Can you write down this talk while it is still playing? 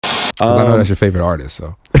Because I know that's your favorite artist,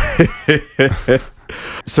 so.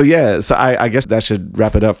 So I guess that should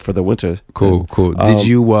wrap it up for the winter. Cool.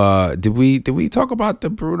 Did we talk about the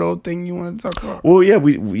Bruno thing you wanted to talk about? Well,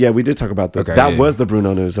 we did talk about that. Okay, that was the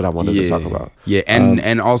Bruno news that I wanted to talk about. Yeah,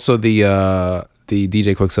 and also the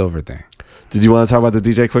DJ Quicksilver thing. Did you want to talk about the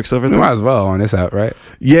DJ Quicksilver thing? We might as well on this app, right?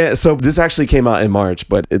 Yeah, so this actually came out in March,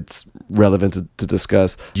 but it's relevant to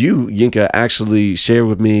discuss. You, Yinka, actually shared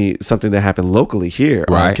with me something that happened locally here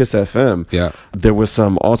on Kiss FM. Yeah. There was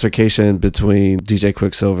some altercation between DJ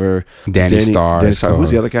Quicksilver, Danny Starr. Who's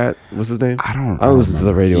the other guy? What's his name? I don't listen to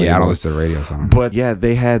the radio anymore. I don't listen to the radio song. But yeah,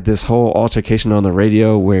 they had this whole altercation on the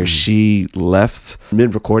radio where she left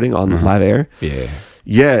mid-recording on live air. Yeah.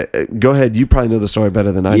 Yeah, go ahead. You probably know the story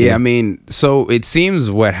better than I do. Yeah, I mean, so it seems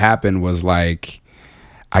what happened was like,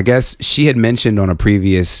 I guess she had mentioned on a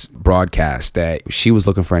previous broadcast that she was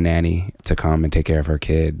looking for a nanny to come and take care of her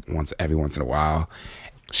kid every once in a while.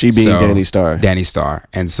 She being Danny Starr. Danny Starr.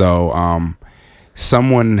 And so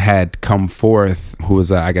someone had come forth who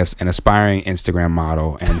was, I guess, an aspiring Instagram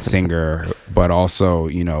model and singer, but also,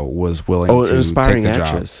 was willing to take the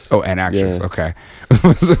actress. job. Oh, an actress. Yeah. Okay.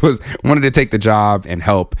 wanted to take the job and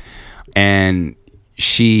help. And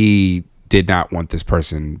she did not want this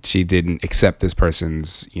person. She didn't accept this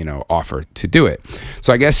person's, offer to do it.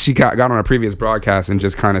 So I guess she got on a previous broadcast and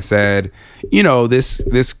just kind of said,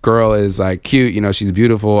 this girl is like cute, she's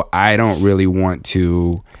beautiful. I don't really want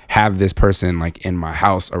to have this person like in my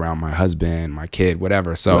house around my husband, my kid,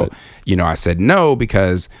 whatever. So, I said no,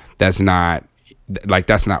 because that's not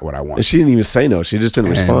what I want. And she didn't even say no. She just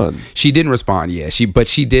didn't respond. She didn't respond. Yeah. But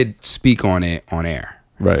she did speak on it on air.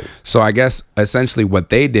 Right. So I guess essentially what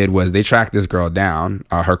they did was they tracked this girl down,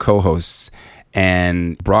 her co-hosts,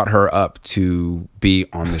 and brought her up to be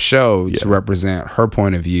on the show to represent her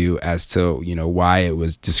point of view as to, why it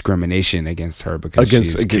was discrimination against her because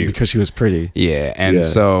she was pretty. Yeah. And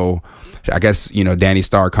so I guess, Danny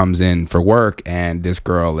Starr comes in for work and this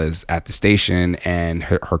girl is at the station and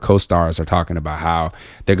her co-stars are talking about how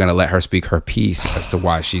they're going to let her speak her piece as to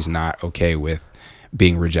why she's not okay with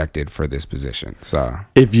being rejected for this position. So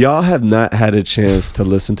if y'all have not had a chance to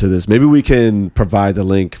listen to this, maybe we can provide the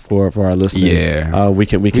link for our listeners. Yeah, we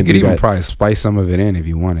could even probably spice some of it in if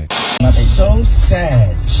you wanted. So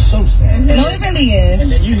sad. No, it really is. And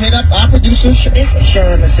then you hit up our producer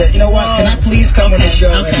Sherm and said, you know what, can I please come on the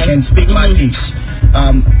show and speak my piece?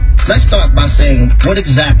 Let's start by saying, what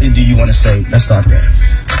exactly do you want to say? Let's start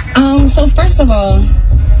there. So first of all,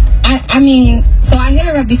 I hit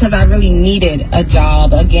her up because I really needed a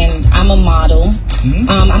job. Again, I'm a model. Mm-hmm.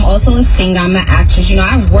 I'm also a singer. I'm an actress.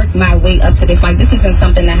 I worked my way up to this. Like, this isn't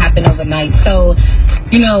something that happened overnight. So,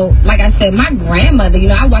 like I said, my grandmother,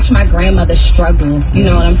 I watched my grandmother struggle, you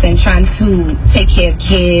know what I'm saying, trying to take care of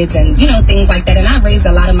kids and, things like that. And I raised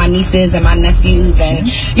a lot of my nieces and my nephews. And,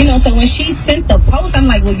 so when she sent the post, I'm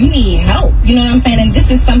like, well, you need help. You know what I'm saying? And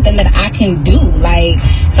this is something that I can do. Like,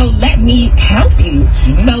 so let me help you.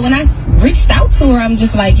 Mm-hmm. So when I reached out to her, I'm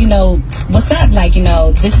just like, what's up? Like,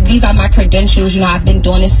 these are my credentials. I've been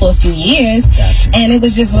doing this for a few years. Gotcha. And it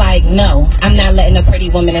was just like, no, I'm not letting a pretty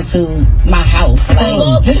woman into my house.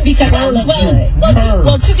 Like, just because I look good.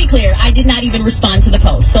 Well, to be clear, I did not even respond to the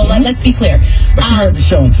post. So let's be clear. But you heard the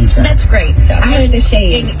show in 2 seconds. That's great. I heard the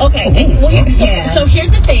shade. So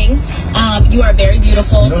here's the thing. You are very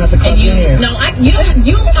beautiful. You don't have to cut your hair. No, you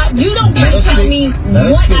don't get to tell me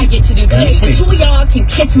what I get to do today. The two of y'all can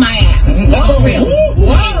kiss my ass. For real.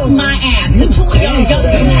 Kiss my ass. The two of y'all, you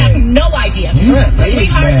have no idea.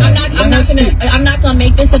 Sweetheart, I'm not gonna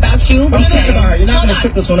make this about you. You're not gonna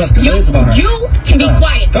flip this on us because it is about her. You can be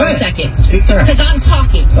quiet for a second. Speak to her. Because I'm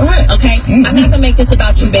talking. Go ahead. Okay? Mm-hmm. I'm not gonna make this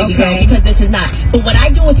about you, baby girl, because this is not. But what I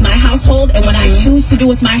do with my household and what I choose to do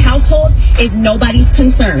with my household is nobody's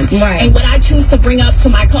concern. Right. And what I choose to bring up to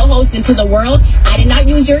my co-host and to the world, I did not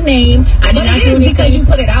use your name. I did not do anything. Because you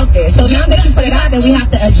put it out there. So now that you put it out there, we have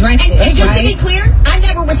to address it. And just to be clear, I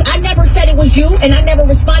never said it was you, and I never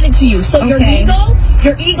responded to you. So your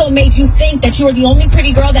ego made you think that you were the only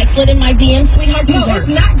pretty girl that slid in my DMs, sweetheart. No, it's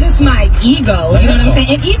not just my ego. You know what I'm saying?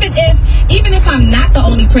 And even if I'm not the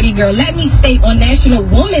only pretty girl, let me state on National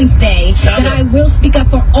Women's Day that I will speak up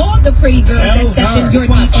for all the pretty girls that step in your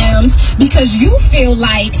DMs because you feel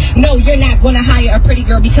like, no, you're not going to hire a pretty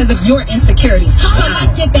girl because of your insecurities. So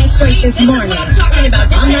let's get that straight this morning. This is what I'm talking about.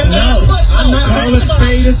 I'm not calling a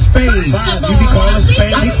spade a spade. You be calling a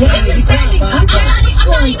spade a spade. I'm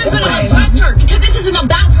not even going to address her because this isn't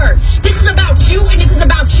about her. This is about you and this is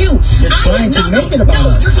about you. You're trying to make it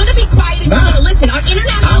about us. You're going to be quiet and you're going to listen. On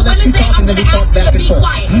International Women's Day, I'm going to ask you to be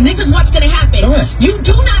quiet. This is what's going to happen. You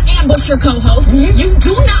do not ambush your co-host. You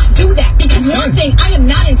do not do that. Because one thing, I am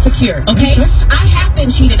not insecure, okay? I have been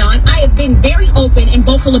cheated on. I have been very open and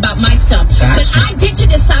vocal about my stuff. But I get to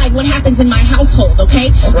decide what happens in my household,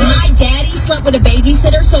 okay? My daddy slept with a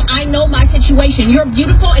babysitter, so I know my situation. You're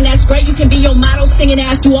beautiful, and that's great. You can be your model, singing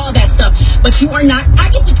ass, do all that stuff. But you are not. I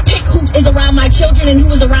get to pick who is around my children and who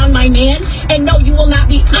is around my man. And no, you will not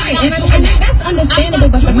be. Right, and that's understandable,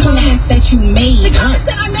 but the comments that you made the comments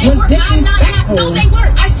that I made was were disrespectful. No, they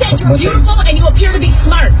weren't. I said you're beautiful and you appear to be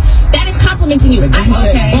smart. That is complimenting you.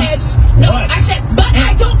 I said, but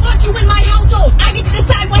I don't want you in my household. I get to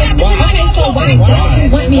decide what happens in my household. So why don't you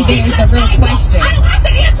want me there is the real question. I don't have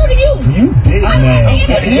to answer to you. You big man. I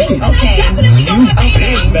definitely don't have to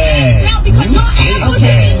answer now because y'all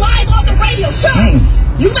ambushing me live on the radio. Sure.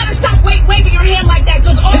 You better stop waving your hand like that,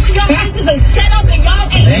 because all of y'all places is set up and y'all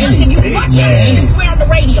ain't nothing. You can't swear on the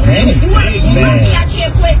radio. You want me? I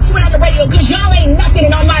can't swear on the radio because y'all ain't nothing.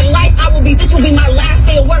 And on my life, this will be my last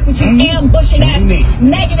day of work with you ambushing that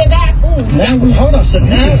negative ass. Now, hold on. So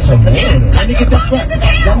now, let me get this right.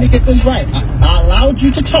 Let me get this right. I allowed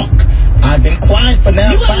you to talk. I've been quiet for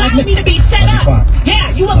now 5 minutes. You allowed me to be set up.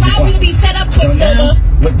 Yeah, you allowed me to be set up, Quicksilver. So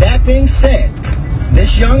now, with that being said,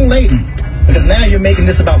 this young lady, because now you're making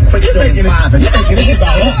this about Quicksilver. You're making this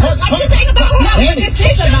about us. This ain't about her. This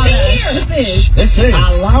is about us. This is.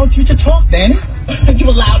 I allowed you to talk, Danny. You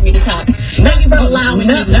allowed me to talk. Now you've allowed me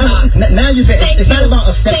to talk. Now you've been. It's not about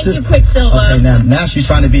a sexist. Thank you, Quicksilver. Okay, now she's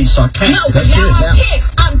trying to be sarcastic. No, now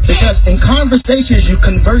I'm pissed. Because in conversations, you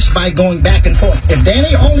converse by going back and forth. If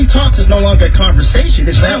Danny only talks, it's no longer a conversation.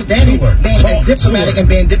 It's now Danny being diplomatic and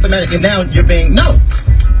being diplomatic, and now you're being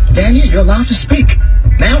Danny, you're allowed to speak.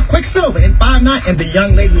 Now Quicksilver in 5'9", and the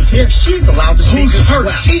young lady who's here, she's allowed to speak. Who's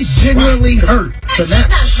hurt? She's genuinely hurt. So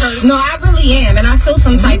that's no, I really am, and I feel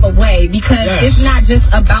some type of way because it's not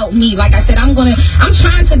just about me. Like I said, I'm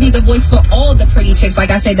trying to be the voice for all the pretty chicks.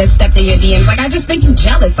 Like I said, that stepped in your DMs. Like I just think you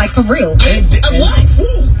jealous. Like for real. What?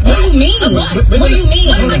 What do you mean? What do you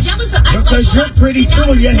mean? What am I jealous of? Because you're pretty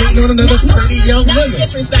too, and you're hitting on another pretty young woman.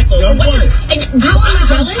 That's disrespectful. Young woman. How am I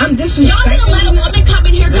jealous? I'm disrespectful. Y'all gonna let a woman come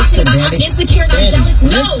in here talking about I'm insecure and I'm jealous? No.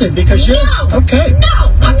 Listen, because you're okay.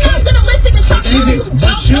 No, I'm not gonna listen to something.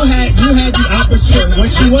 But you had the opportunity when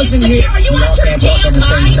she wasn't here. Are you out your damn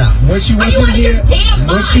mind? When she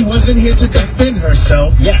wasn't here to defend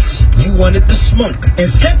herself. Yes, you wanted the smoke. And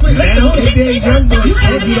simply now that they're young boys, you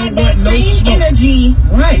said you don't want no smoke. Energy.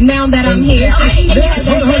 Right. Now that I'm here, I hate to have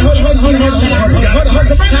that same energy now that I'm here.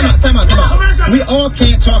 Time out. We all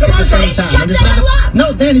can't talk at the same time. Shut the hell up.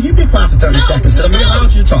 No, Danny, you be quiet for 30 seconds. Because I'm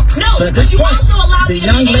allowed you to talk. No, so at this point, also allowed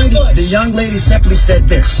the young lady simply said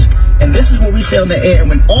this. And this is what we say on the air. And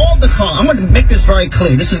when all the callers, I'm going to make this very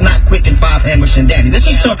clear. This is not Quick and 5 ambushing Danny. This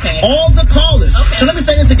is to all the callers. Okay. So let me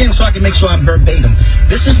say this again so I can make sure I'm verbatim.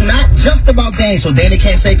 This is not just about Danny. So Danny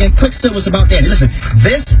can't say again, Quick still was about Danny. Listen,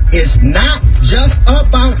 this is not just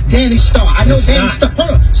about Danny Starr. I know Danny Starr.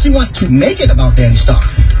 Hold on. She wants to make it about Danny Starr.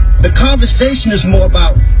 The conversation is more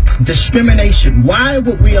about discrimination. Why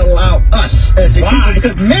would we allow us as a people?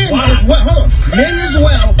 Because men as well. Hold on. Men as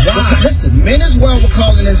well. Listen, men as well were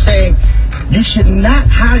calling and saying you should not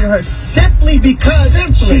hire her simply because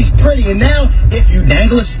she's pretty. And now, if you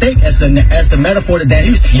dangle a steak, as the metaphor that Dan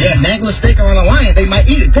used, dangle a steak around a lion, they might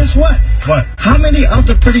eat it. Guess what? What? How many of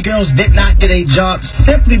the pretty girls did not get a job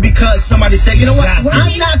simply because somebody said, you know what?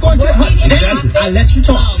 I'm not going to. I let you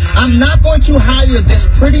talk. I'm not going to hire this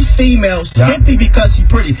pretty female simply because she's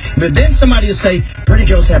pretty. But then somebody will say, pretty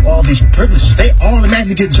girls have all these privileges. They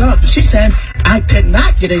automatically get jobs. But she's saying, I could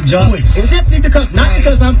not get a job simply because, not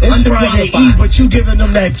because I'm underqualified, but you giving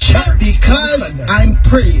them that church. Because I'm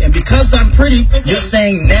pretty. And because I'm pretty, you're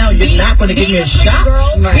saying now you're not going to give me a shot?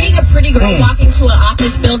 Being a pretty girl walking to an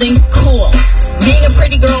office building, cool. Being a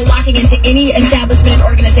pretty girl walking into any establishment and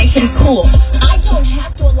organization, cool. I don't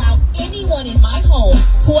have to allow anyone in my home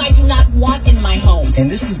who I do not want in my home. And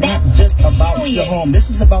this is not just about your home. This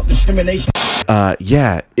is about discrimination.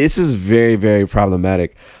 This is very, very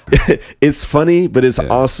problematic. It's funny, but it's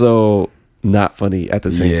also not funny at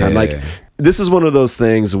the same time. Like, this is one of those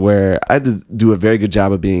things where I had to do a very good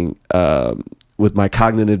job of being with my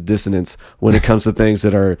cognitive dissonance when it comes to things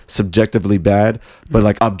that are subjectively bad but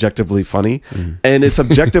like objectively funny. And it's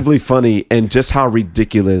objectively funny, and just how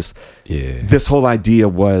ridiculous this whole idea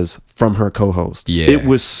was from her co-host. It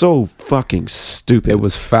was so fucking stupid. It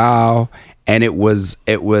was foul, and it was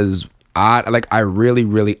odd. Like, I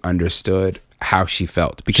really understood how she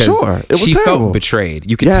felt, because she felt betrayed.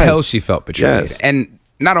 You could tell she felt betrayed. And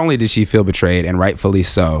not only did she feel betrayed, and rightfully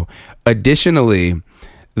so, additionally,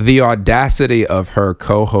 the audacity of her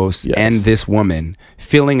co-host and this woman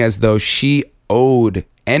feeling as though she owed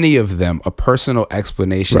any of them a personal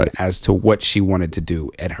explanation as to what she wanted to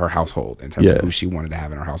do at her household in terms of who she wanted to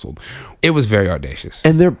have in her household. It was very audacious.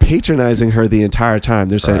 And they're patronizing her the entire time.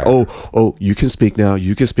 They're saying, oh, you can speak now.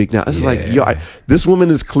 You can speak now. It's like, yo, this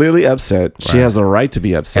woman is clearly upset. She has a right to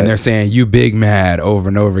be upset. And they're saying, you big mad over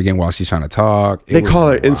and over again while she's trying to talk. They call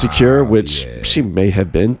her insecure, which she may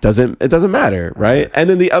have been. It doesn't matter, right? And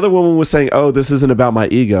then the other woman was saying, oh, this isn't about my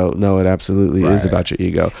ego. No, it absolutely is about your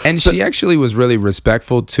ego. And she actually was really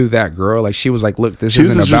respectful to that girl. Like, she was like, look, this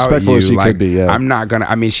isn't about you. As she like, could be, I'm not gonna,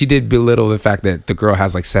 I mean, she did belittle the fact that the girl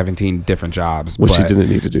has like 17 different jobs, which she didn't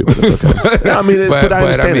need to do, but it's okay. I mean, but I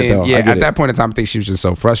understand it though. Yeah, at that point in time, I think she was just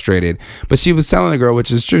so frustrated. But she was telling the girl,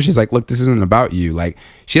 which is true, she's like, look, this isn't about you. Like,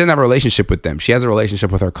 she doesn't have a relationship with them. She has a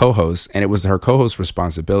relationship with her co-host, and it was her co-host's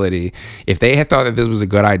responsibility. If they had thought that this was a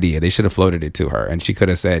good idea, they should have floated it to her, and she could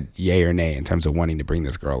have said yay or nay in terms of wanting to bring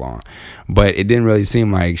this girl on. But it didn't really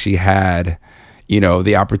seem like she had,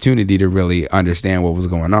 the opportunity to really understand what was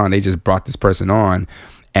going on. They just brought this person on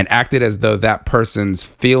and acted as though that person's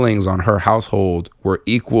feelings on her household were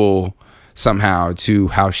equal somehow to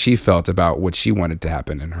how she felt about what she wanted to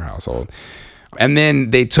happen in her household. And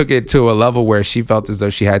then they took it to a level where she felt as though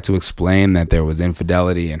she had to explain that there was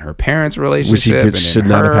infidelity in her parents' relationship. Which she should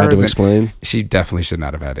not have had to explain. She definitely should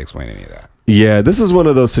not have had to explain any of that. Yeah, this is one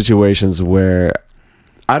of those situations where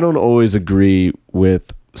I don't always agree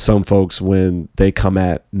with some folks when they come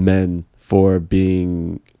at men for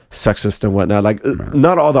being sexist and whatnot. Like,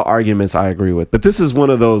 not all the arguments I agree with, but this is one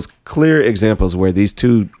of those clear examples where these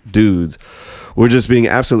two dudes were just being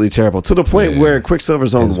absolutely terrible, to the point where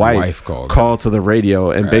Quicksilver's own wife called to the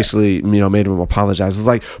radio and basically, made him apologize. It's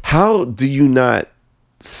like, how do you not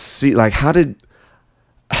see, like,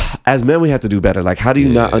 as men, we have to do better. Like, how do you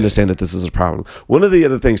not understand that this is a problem? One of the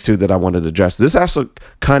other things too that I wanted to address, this also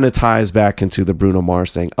kind of ties back into the Bruno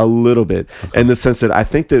Mars thing a little bit, in the sense that I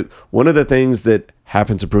think that one of the things that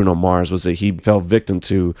happened to Bruno Mars was that he fell victim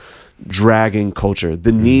to dragging culture,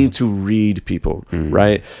 the need to read people,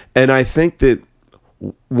 right? And I think that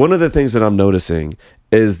one of the things that I'm noticing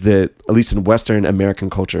is that, at least in Western American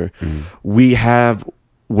culture, we have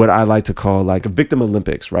what I like to call like a victim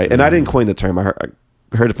Olympics, right? And I didn't coin the term. I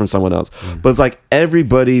heard it from someone else, but it's like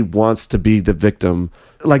everybody wants to be the victim.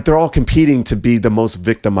 Like, they're all competing to be the most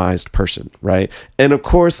victimized person, right? And of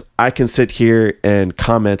course, I can sit here and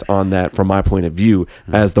comment on that from my point of view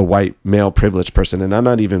as the white male privileged person, and I'm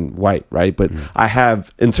not even white, right? But I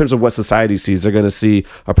have, in terms of what society sees, they're going to see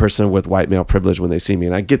a person with white male privilege when they see me,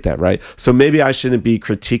 and I get that, right? So maybe I shouldn't be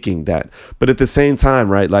critiquing that, but at the same time,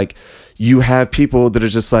 right, like, you have people that are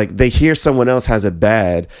just like, they hear someone else has it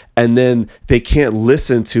bad, and then they can't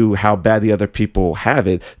listen to how bad the other people have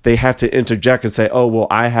it. They have to interject and say, oh, well,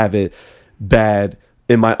 I have it bad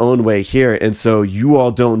in my own way here, and so you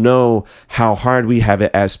all don't know how hard we have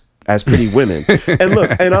it as pretty women. And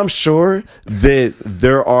look, and I'm sure that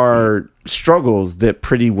there are struggles that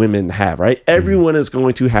pretty women have, right? Everyone is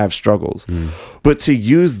going to have struggles. But to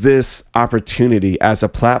use this opportunity as a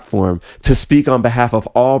platform to speak on behalf of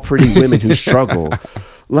all pretty women who struggle,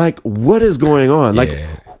 like, what is going on? Like,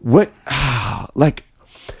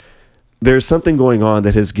 there's something going on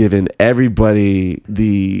that has given everybody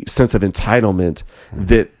the sense of entitlement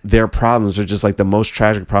that their problems are just like the most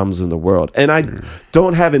tragic problems in the world. And I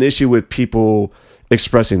don't have an issue with people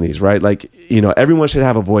expressing these, right? Like, everyone should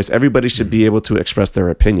have a voice. Everybody should be able to express their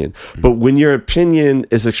opinion. But when your opinion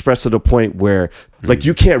is expressed to the point where, like,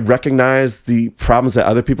 you can't recognize the problems that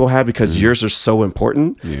other people have because yours are so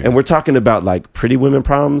important, and we're talking about like pretty women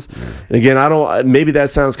problems. And again, maybe that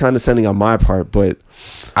sounds condescending on my part, but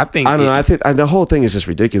I think the whole thing is just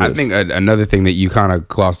ridiculous. I think another thing that you kind of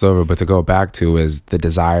glossed over, but to go back to, is the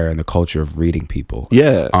desire and the culture of reading people.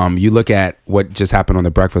 Yeah. You look at what just happened on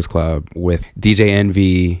the Breakfast Club with DJ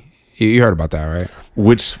Envy. You heard about that, right?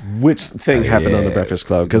 Which thing happened on the Breakfast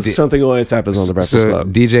Club? Because something always happens on the Breakfast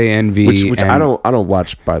Club. DJ Envy, which I don't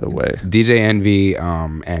watch, by the way. DJ Envy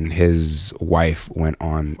and his wife went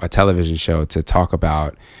on a television show to talk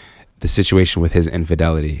about the situation with his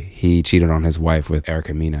infidelity. He cheated on his wife with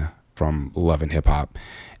Erica Mena from Love and Hip Hop.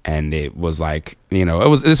 And it was like,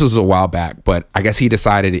 this was a while back, but I guess he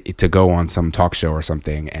decided to go on some talk show or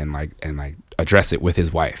something and address it with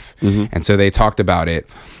his wife. And so they talked about it.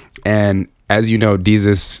 And as you know,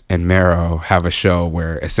 Desus and Mero have a show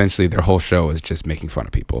where essentially their whole show is just making fun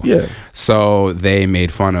of people. Yeah. So they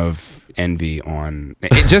made fun of Envy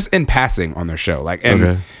just in passing on their show.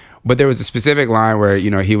 But there was a specific line where,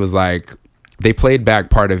 he was like, they played back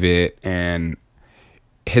part of it, and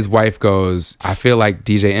his wife goes, I feel like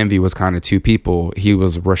DJ Envy was kind of two people. He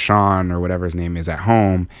was Rashawn or whatever his name is at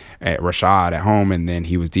home, Rashad at home, and then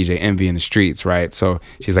he was DJ Envy in the streets, right? So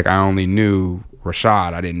she's like, I only knew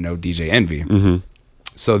Rashad, I didn't know DJ Envy. Mm-hmm.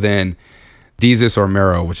 So then Desus or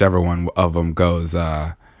Mero, whichever one of them goes,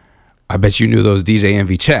 I bet you knew those DJ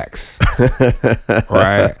Envy checks,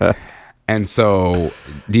 right? And so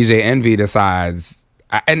DJ Envy decides,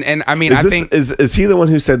 and I mean, I think is he the one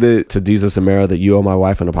who said that to Desus and Mero that you owe my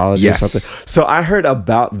wife an apology or something? So I heard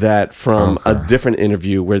about that from a different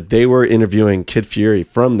interview where they were interviewing Kid Fury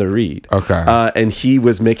from The Read. Okay, and he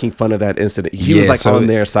was making fun of that incident. He was like on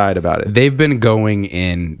their side about it. They've been going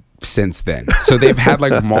in since then, so they've had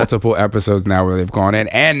like multiple episodes now where they've gone in,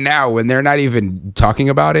 and now when they're not even talking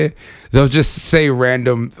about it, they'll just say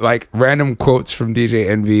random quotes from DJ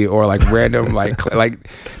Envy or like random like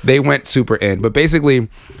they went super in. But basically,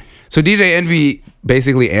 so DJ Envy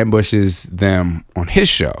basically ambushes them on his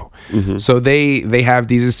show. Mm-hmm. So they have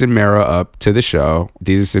Desus and Mero up to the show.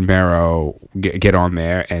 Desus and Mero get on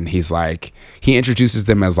there, and he introduces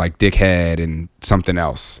them as like Dickhead and something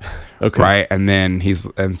else. Okay. Right. And then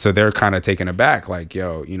so they're kind of taken aback, like,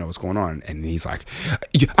 yo, you know, what's going on? And he's like,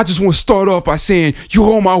 I just want to start off by saying you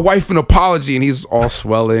owe my wife an apology. And he's all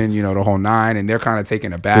swelling, you know, the whole nine. And they're kind of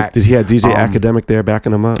taken aback. Did he have DJ Academic there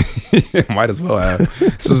backing him up? Might as well have.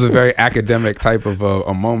 This was a very academic type of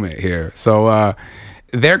a moment here. So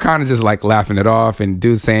they're kind of just like laughing it off, and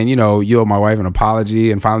dude's saying, you know, you owe my wife an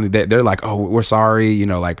apology. And finally they're like, oh, we're sorry, you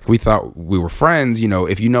know, like we thought we were friends, you know,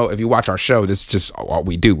 if you watch our show, this is just what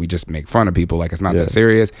we do, we just make fun of people, like it's not that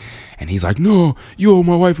serious. And he's like, no, you owe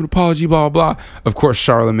my wife an apology, blah blah blah. Of course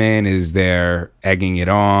Charlamagne is there egging it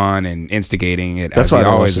on and instigating it. That's why I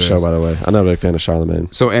always watch the show, by the way. I'm not a big fan of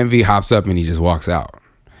Charlamagne. So Envy hops up and he just walks out.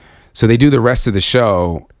 So they do the rest of the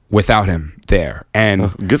show without him there, and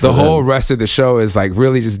the whole rest of the show is like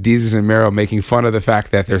really just Desus and Mero making fun of the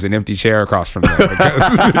fact that there's an empty chair across from them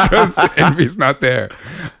because Envy's not there.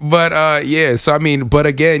 But so I mean, but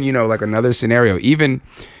again, you know, like another scenario, even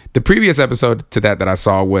the previous episode to that I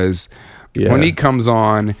saw was Monique comes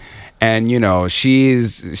on, and you know,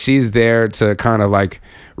 she's there to kind of like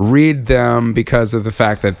read them because of the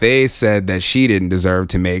fact that they said that she didn't deserve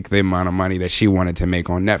to make the amount of money that she wanted to make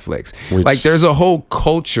on Netflix. Like there's a whole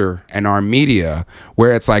culture in our media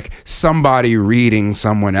where it's like somebody reading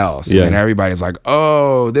someone else, and then everybody's like,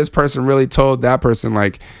 oh, this person really told that person,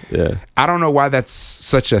 like, I don't know why that's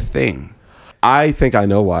such a thing. I think I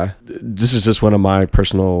know why. This is just one of my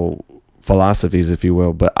personal philosophies, if you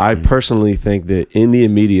will, but I personally think that in the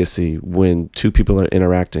immediacy when two people are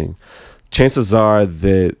interacting, chances are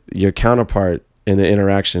that your counterpart in the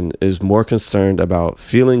interaction is more concerned about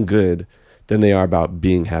feeling good than they are about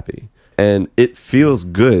being happy. And it feels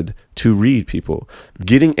good to read people.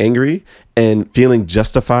 Getting angry and feeling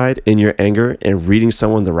justified in your anger and reading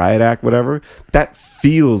someone the riot act, whatever, that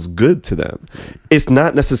feels good to them. It's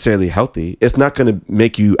not necessarily healthy. It's not going to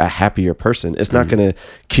make you a happier person. It's not going to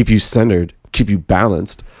keep you centered, keep you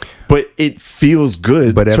balanced. But it feels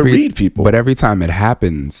good to read people. But every time it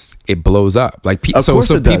happens, it blows up. Like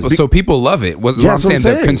so people love it. What I'm saying,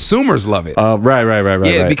 the consumers love it. Right.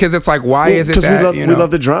 Yeah, because it's like, why is it that? We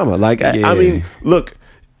love the drama. Like, I mean, look,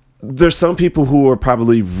 there's some people who are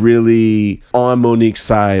probably really on Monique's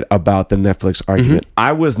side about the Netflix argument.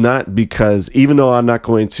 I was not, because even though I'm not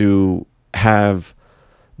going to have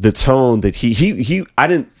the tone that he I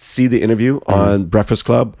didn't see the interview on Breakfast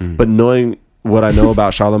Club, but knowing what I know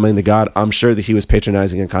about Charlamagne the God, I'm sure that he was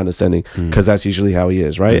patronizing and condescending, because that's usually how he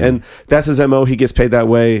is, right? And that's his MO. He gets paid that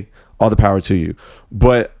way. All the power to you.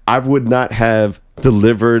 But I would not have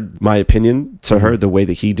delivered my opinion to her the way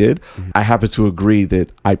that he did. I happen to agree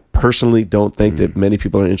that I personally don't think that many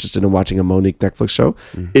people are interested in watching a Monique Netflix show.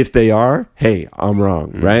 If they are, hey, I'm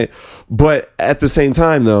wrong, right? But at the same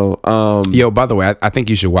time, though, by the way, I think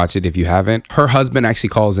you should watch it if you haven't. Her husband actually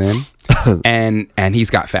calls in, and he's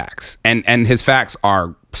got facts, and his facts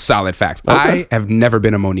are solid facts. Okay. I have never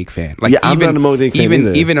been a Monique fan. Like, I'm not a Monique fan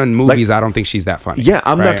either. Even on movies, like, I don't think she's that funny. Yeah,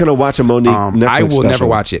 I'm not gonna watch a Monique Netflix I will special. Never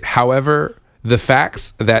watch it. However, the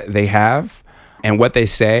facts that they have and what they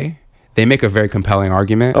say, they make a very compelling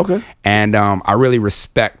argument. Okay. And I really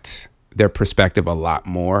respect their perspective a lot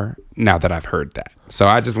more now that I've heard that. So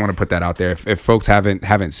I just want to put that out there. If folks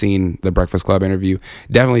haven't seen the Breakfast Club interview,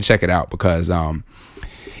 definitely check it out, because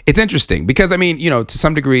it's interesting. Because, I mean, you know, to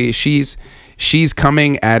some degree, she's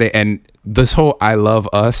coming at it, and this whole "I love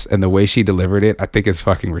us" and the way she delivered it, I think is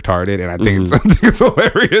fucking retarded, and I think it's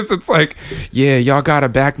hilarious. It's like, yeah, y'all gotta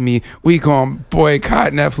back me. We gonna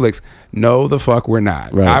boycott Netflix. No, the fuck we're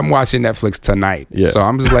not. Right. I'm watching Netflix tonight, Yeah. so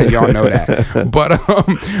I'm just letting y'all know that.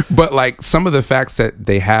 But like some of the facts that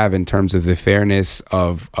they have in terms of the fairness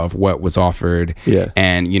of what was offered, Yeah.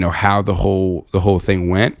 and you know how the whole thing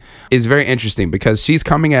went is very interesting, because she's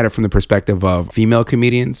coming at it from the perspective of female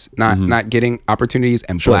comedians not getting opportunities,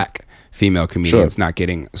 and black female comedians not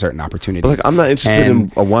getting certain opportunities. But like, I'm not interested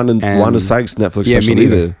in a Wanda Sykes Netflix yeah, special me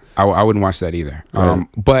neither. either. I wouldn't watch that either. Right.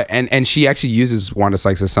 But and she actually uses Wanda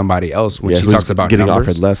Sykes as somebody else when she who's talks about getting numbers.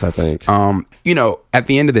 offered less, I think. You know, at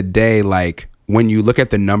the end of the day, like when you look at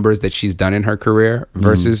the numbers that she's done in her career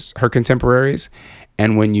versus her contemporaries,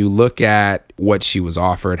 and when you look at what she was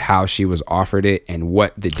offered, how she was offered it, and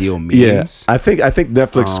what the deal means. Yeah, I think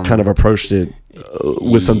Netflix kind of approached it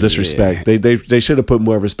with some disrespect. They should have put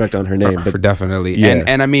more respect on her name. For definitely. Yeah.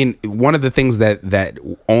 And I mean, one of the things that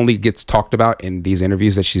only gets talked about in these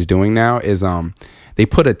interviews that she's doing now is they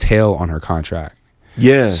put a tail on her contract.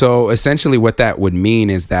 Yeah. So essentially what that would mean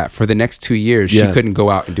is that for the next 2 years, she couldn't go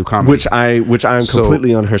out and do comedy. Which I am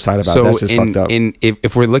completely on her side about. So That's just fucked up.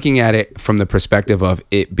 If we're looking at it from the perspective of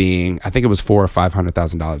it being, I think it was $400,000 or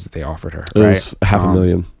 $500,000 that they offered her. It was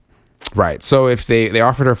 $500,000. Right. So if they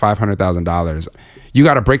offered her $500,000, you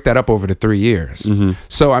got to break that up over the 3 years.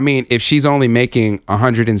 So I mean, if she's only making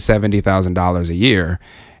 $170,000 a year,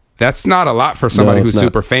 that's not a lot for somebody who's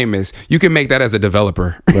super famous. You can make that as a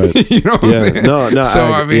developer. Right. You know what I'm saying? No. So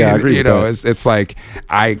I mean, I agree you know, with it's like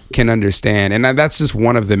I can understand, and that's just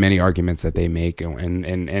one of the many arguments that they make, and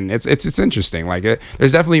it's interesting. Like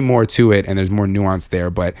there's definitely more to it, and there's more nuance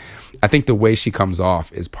there. But I think the way she comes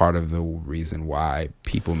off is part of the reason why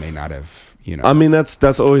people may not have. You know, I mean,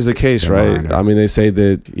 that's always the case, right? minor. I mean, they say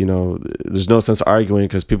that, you know, there's no sense arguing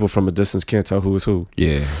because people from a distance can't tell who is who.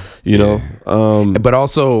 Yeah. You know? But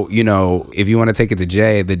also, you know, if you want to take it to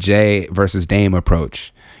Jay, the Jay versus Dame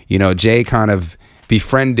approach, you know, Jay kind of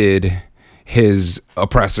befriended his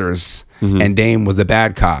oppressors and Dame was the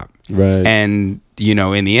bad cop. Right. And, you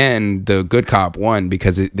know, in the end, the good cop won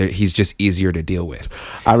because he's just easier to deal with.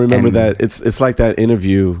 I remember that it's like that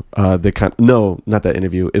interview, not that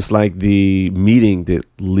interview. It's like the meeting that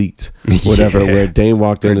leaked, whatever, where Dame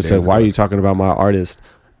walked in and said, "Why are you talking about my artist?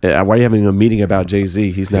 Why are you having a meeting about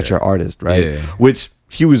Jay-Z? He's not your artist," right? Yeah. Which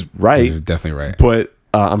he was right. You're definitely right. But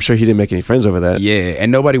I'm sure he didn't make any friends over that. Yeah,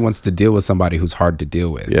 and nobody wants to deal with somebody who's hard to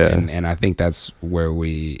deal with. Yeah. And I think that's where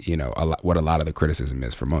we, you know, what a lot of the criticism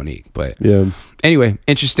is for Monique. But yeah. Anyway,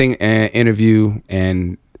 interesting interview,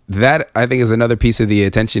 and that I think is another piece of the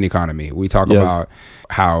attention economy. We talk about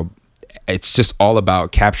how it's just all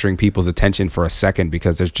about capturing people's attention for a second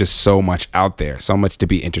because there's just so much out there, so much to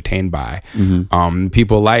be entertained by.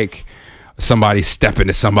 People like somebody stepping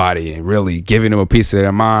to somebody and really giving them a piece of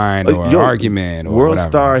their mind or an argument or World whatever.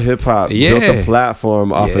 Star Hip Hop built a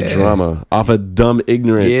platform off of drama, off of dumb,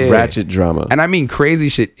 ignorant, ratchet drama. And I mean crazy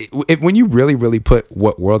shit. When you really, really put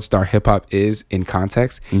what World Star Hip Hop is in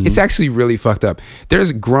context, it's actually really fucked up.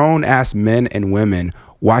 There's grown ass men and women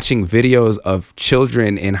watching videos of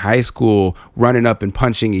children in high school running up and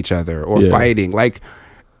punching each other or fighting. Like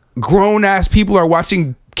grown ass people are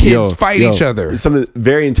watching kids fight each other. Some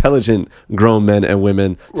very intelligent grown men and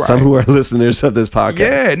women, some who are listeners of this podcast.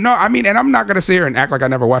 Yeah, no, I mean, and I'm not going to sit here and act like I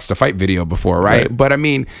never watched a fight video before, right? But I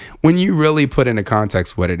mean, when you really put into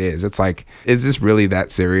context what it is, it's like, is this really that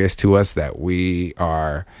serious to us that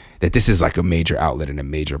that this is like a major outlet and a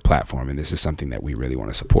major platform, and this is something that we really want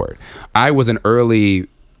to support? I was an early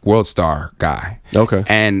World Star guy. Okay.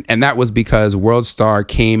 And that was because World Star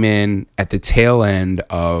came in at the tail end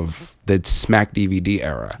of the Smack DVD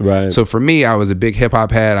era. Right. So for me, I was a big hip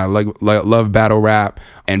hop head. I love battle rap.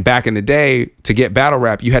 And back in the day, to get battle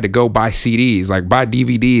rap, you had to go buy CDs, like buy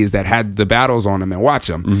DVDs that had the battles on them and watch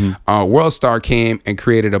them. World Star came and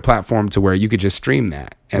created a platform to where you could just stream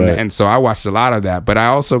that. And so I watched a lot of that, but I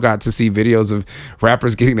also got to see videos of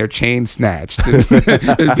rappers getting their chains snatched and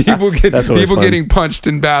people getting punched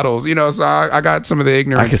in battles, you know, so I got some of the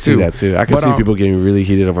ignorance I can see that too. I can see people getting really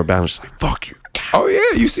heated over battles, like, fuck you. Oh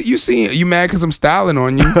yeah, you mad because I'm styling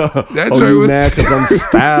on you. You mad because I'm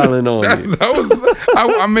styling on you.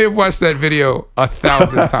 I may have watched that video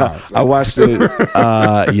 1,000 times. I watched it.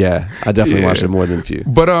 I definitely watched it more than a few.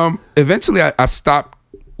 But eventually I stopped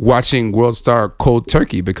watching World Star cold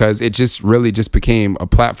turkey because it just really just became a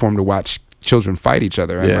platform to watch children fight each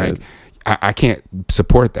other, and like I can't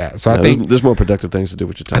support that. So I think there's more productive things to do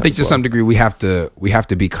with your time. I think to some degree we have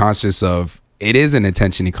to be conscious of it is an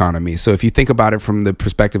attention economy. So if you think about it from the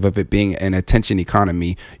perspective of it being an attention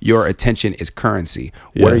economy, your attention is currency.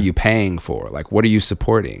 What are you paying for? Like, what are you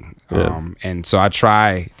supporting? And so I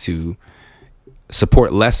try to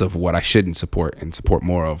support less of what I shouldn't support and support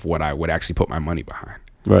more of what I would actually put my money behind.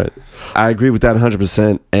 Right. I agree with that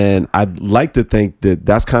 100%. And I'd like to think that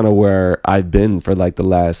that's kind of where I've been for like the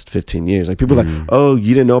last 15 years. Like people are like, oh,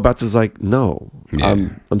 you didn't know about this? Like, no,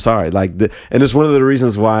 I'm sorry. Like, and it's one of the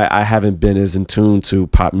reasons why I haven't been as in tune to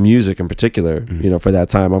pop music in particular, you know, for that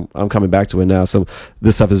time. I'm coming back to it now. So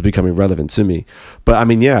this stuff is becoming relevant to me. But I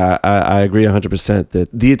mean, yeah, I agree 100% that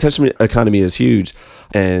the attention economy is huge.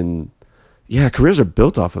 And yeah, careers are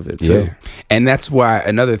built off of it too. Yeah. And that's why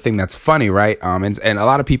another thing that's funny, right? And a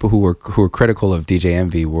lot of people who were critical of DJ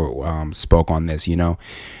Envy spoke on this. You know,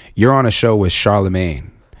 you're on a show with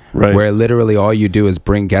Charlemagne, right, where literally all you do is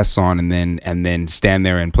bring guests on and then stand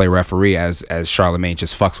there and play referee as Charlemagne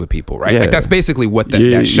just fucks with people, right? Like that's basically what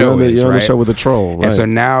that show is, you're right? on the show with a troll, right? And so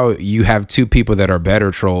now you have two people that are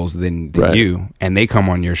better trolls than you, and they come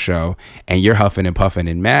on your show, and you're huffing and puffing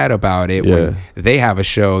and mad about it when they have a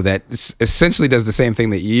show that essentially does the same thing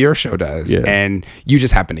that your show does, and you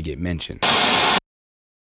just happen to get mentioned.